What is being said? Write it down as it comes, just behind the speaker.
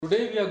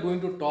Today we are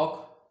going to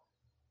talk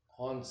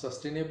on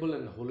sustainable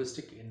and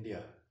holistic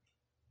India,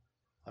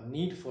 a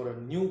need for a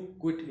new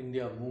Quit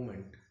India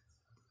movement.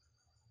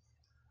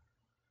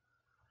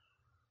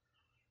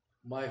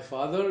 My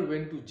father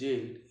went to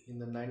jail in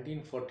the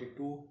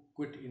 1942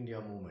 Quit India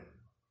movement.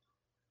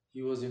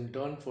 He was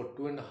interned for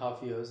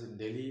 2.5 years in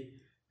Delhi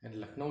and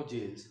Lucknow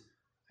jails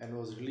and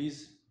was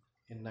released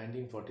in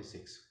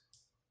 1946.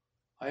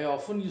 I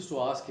often used to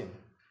ask him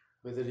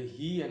whether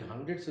he and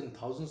hundreds and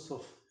thousands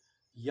of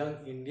young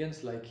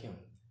Indians like him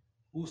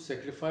who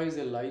sacrificed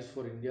their lives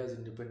for India's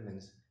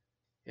independence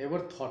ever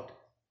thought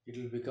it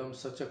will become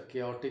such a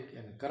chaotic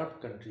and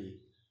corrupt country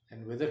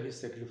and whether his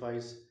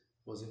sacrifice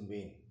was in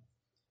vain.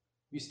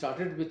 We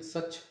started with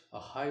such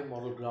a high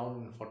moral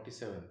ground in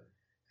 47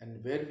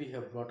 and where we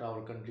have brought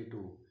our country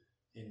to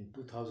in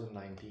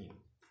 2019.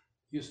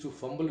 He used to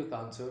fumble with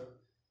answer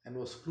and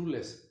was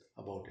clueless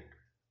about it.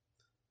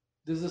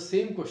 This is the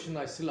same question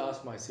I still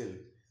ask myself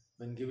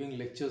when giving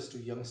lectures to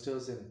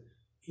youngsters in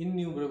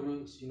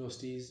innumerable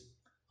universities,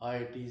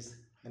 IITs,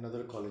 and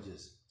other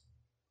colleges.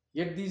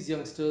 Yet these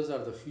youngsters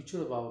are the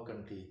future of our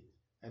country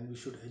and we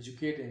should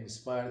educate and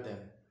inspire them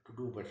to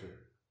do better.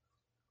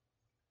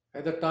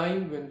 At the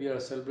time when we are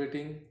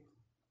celebrating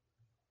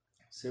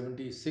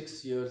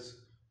 76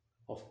 years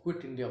of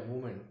Quit India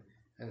movement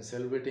and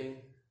celebrating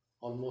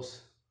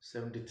almost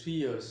 73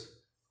 years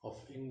of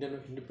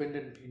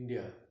independent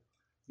India,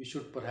 we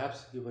should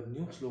perhaps give a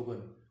new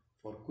slogan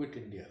for Quit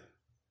India.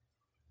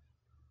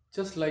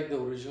 Just like the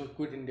original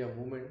Quit India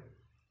movement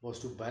was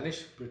to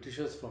banish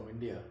Britishers from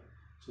India,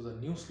 so the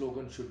new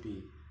slogan should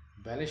be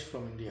Banish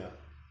from India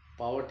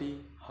poverty,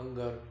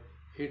 hunger,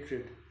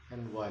 hatred,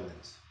 and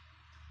violence.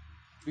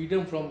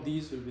 Freedom from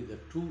these will be the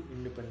true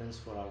independence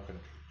for our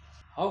country.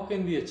 How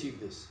can we achieve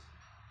this?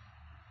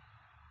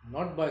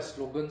 Not by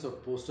slogans or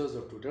posters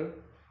or Twitter,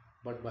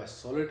 but by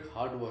solid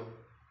hard work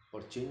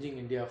for changing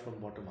India from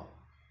bottom up.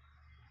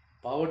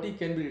 Poverty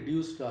can be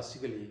reduced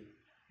drastically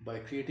by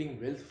creating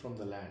wealth from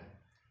the land.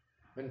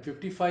 When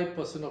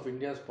 55% of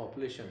India's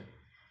population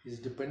is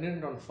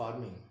dependent on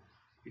farming,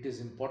 it is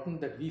important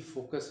that we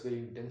focus very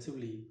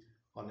intensively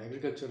on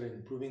agriculture and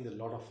improving the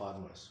lot of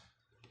farmers.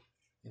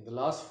 In the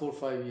last 4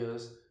 5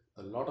 years,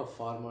 a lot of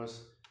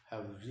farmers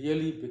have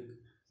really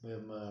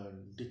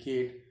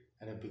decayed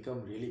and have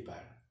become really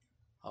bad.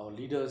 Our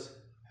leaders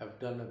have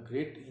done a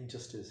great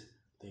injustice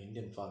to the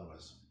Indian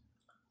farmers.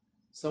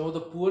 Some of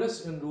the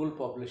poorest in rural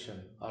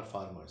population are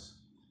farmers.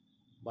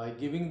 By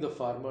giving the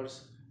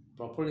farmers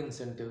proper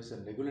incentives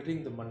and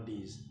regulating the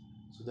mandis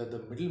so that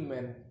the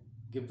middlemen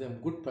give them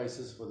good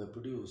prices for the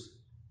produce,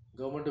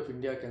 Government of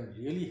India can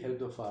really help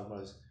the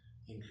farmers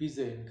increase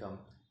their income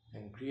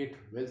and create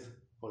wealth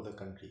for the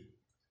country.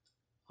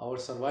 Our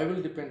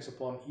survival depends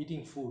upon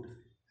eating food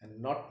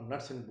and not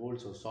nuts and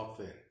bolts of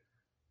software.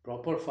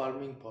 Proper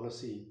farming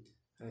policy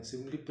and its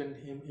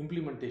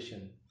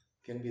implementation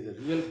can be the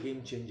real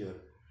game changer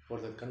for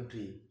the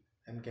country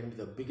and can be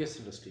the biggest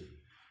industry.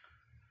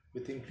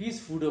 With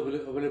increased food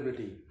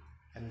availability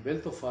and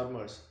wealth of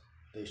farmers,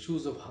 the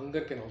issues of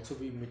hunger can also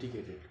be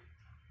mitigated.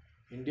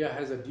 India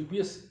has a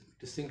dubious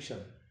distinction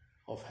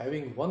of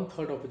having one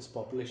third of its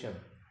population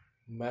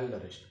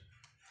malnourished.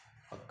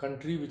 A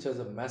country which has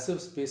a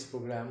massive space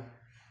program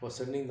for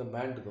sending the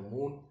man to the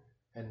moon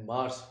and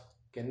Mars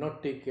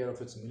cannot take care of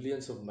its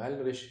millions of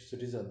malnourished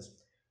citizens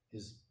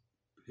is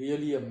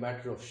really a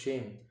matter of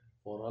shame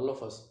for all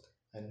of us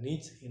and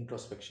needs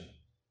introspection.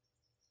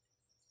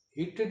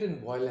 Hatred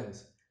and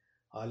violence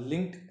are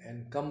linked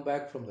and come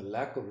back from the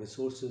lack of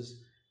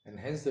resources and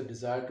hence the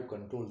desire to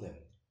control them.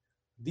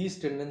 These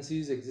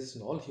tendencies exist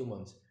in all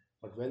humans,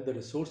 but when the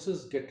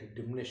resources get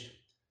diminished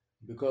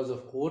because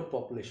of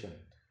overpopulation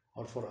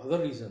or for other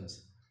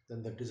reasons,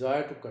 then the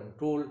desire to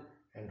control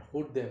and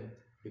hoard them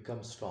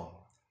becomes strong.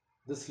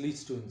 This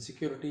leads to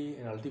insecurity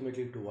and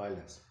ultimately to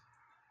violence.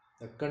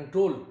 The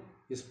control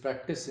is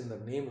practiced in the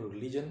name of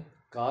religion,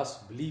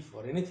 caste, belief,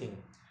 or anything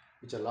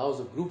which allows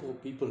a group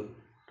of people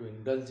to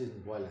indulge in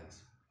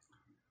violence.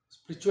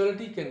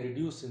 Spirituality can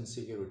reduce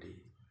insecurity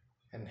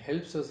and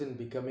helps us in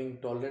becoming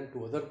tolerant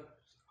to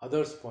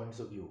others' points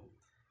of view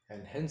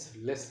and hence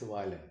less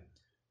violent.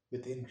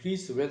 With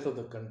increased wealth of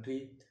the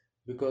country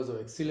because of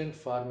excellent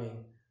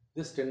farming,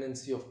 this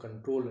tendency of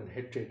control and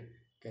hatred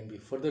can be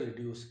further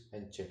reduced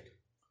and checked.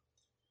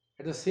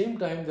 At the same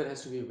time, there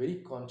has to be a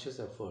very conscious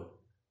effort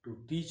to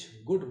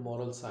teach good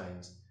moral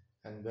science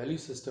and value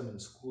system in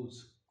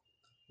schools.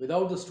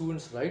 Without the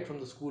students right from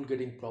the school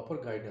getting proper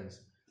guidance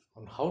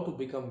on how to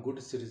become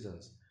good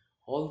citizens,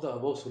 all the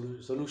above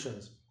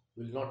solutions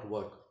will not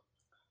work.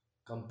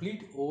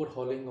 Complete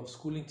overhauling of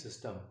schooling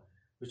system,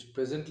 which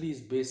presently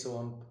is based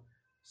on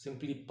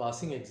simply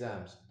passing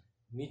exams,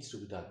 needs to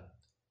be done.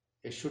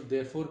 It should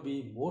therefore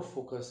be more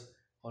focused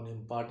on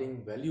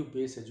imparting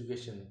value-based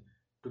education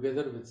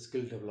together with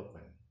skill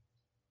development.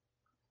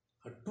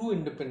 A true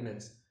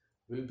independence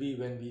will be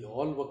when we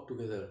all work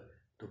together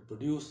to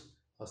produce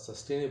a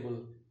sustainable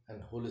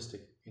and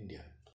holistic India.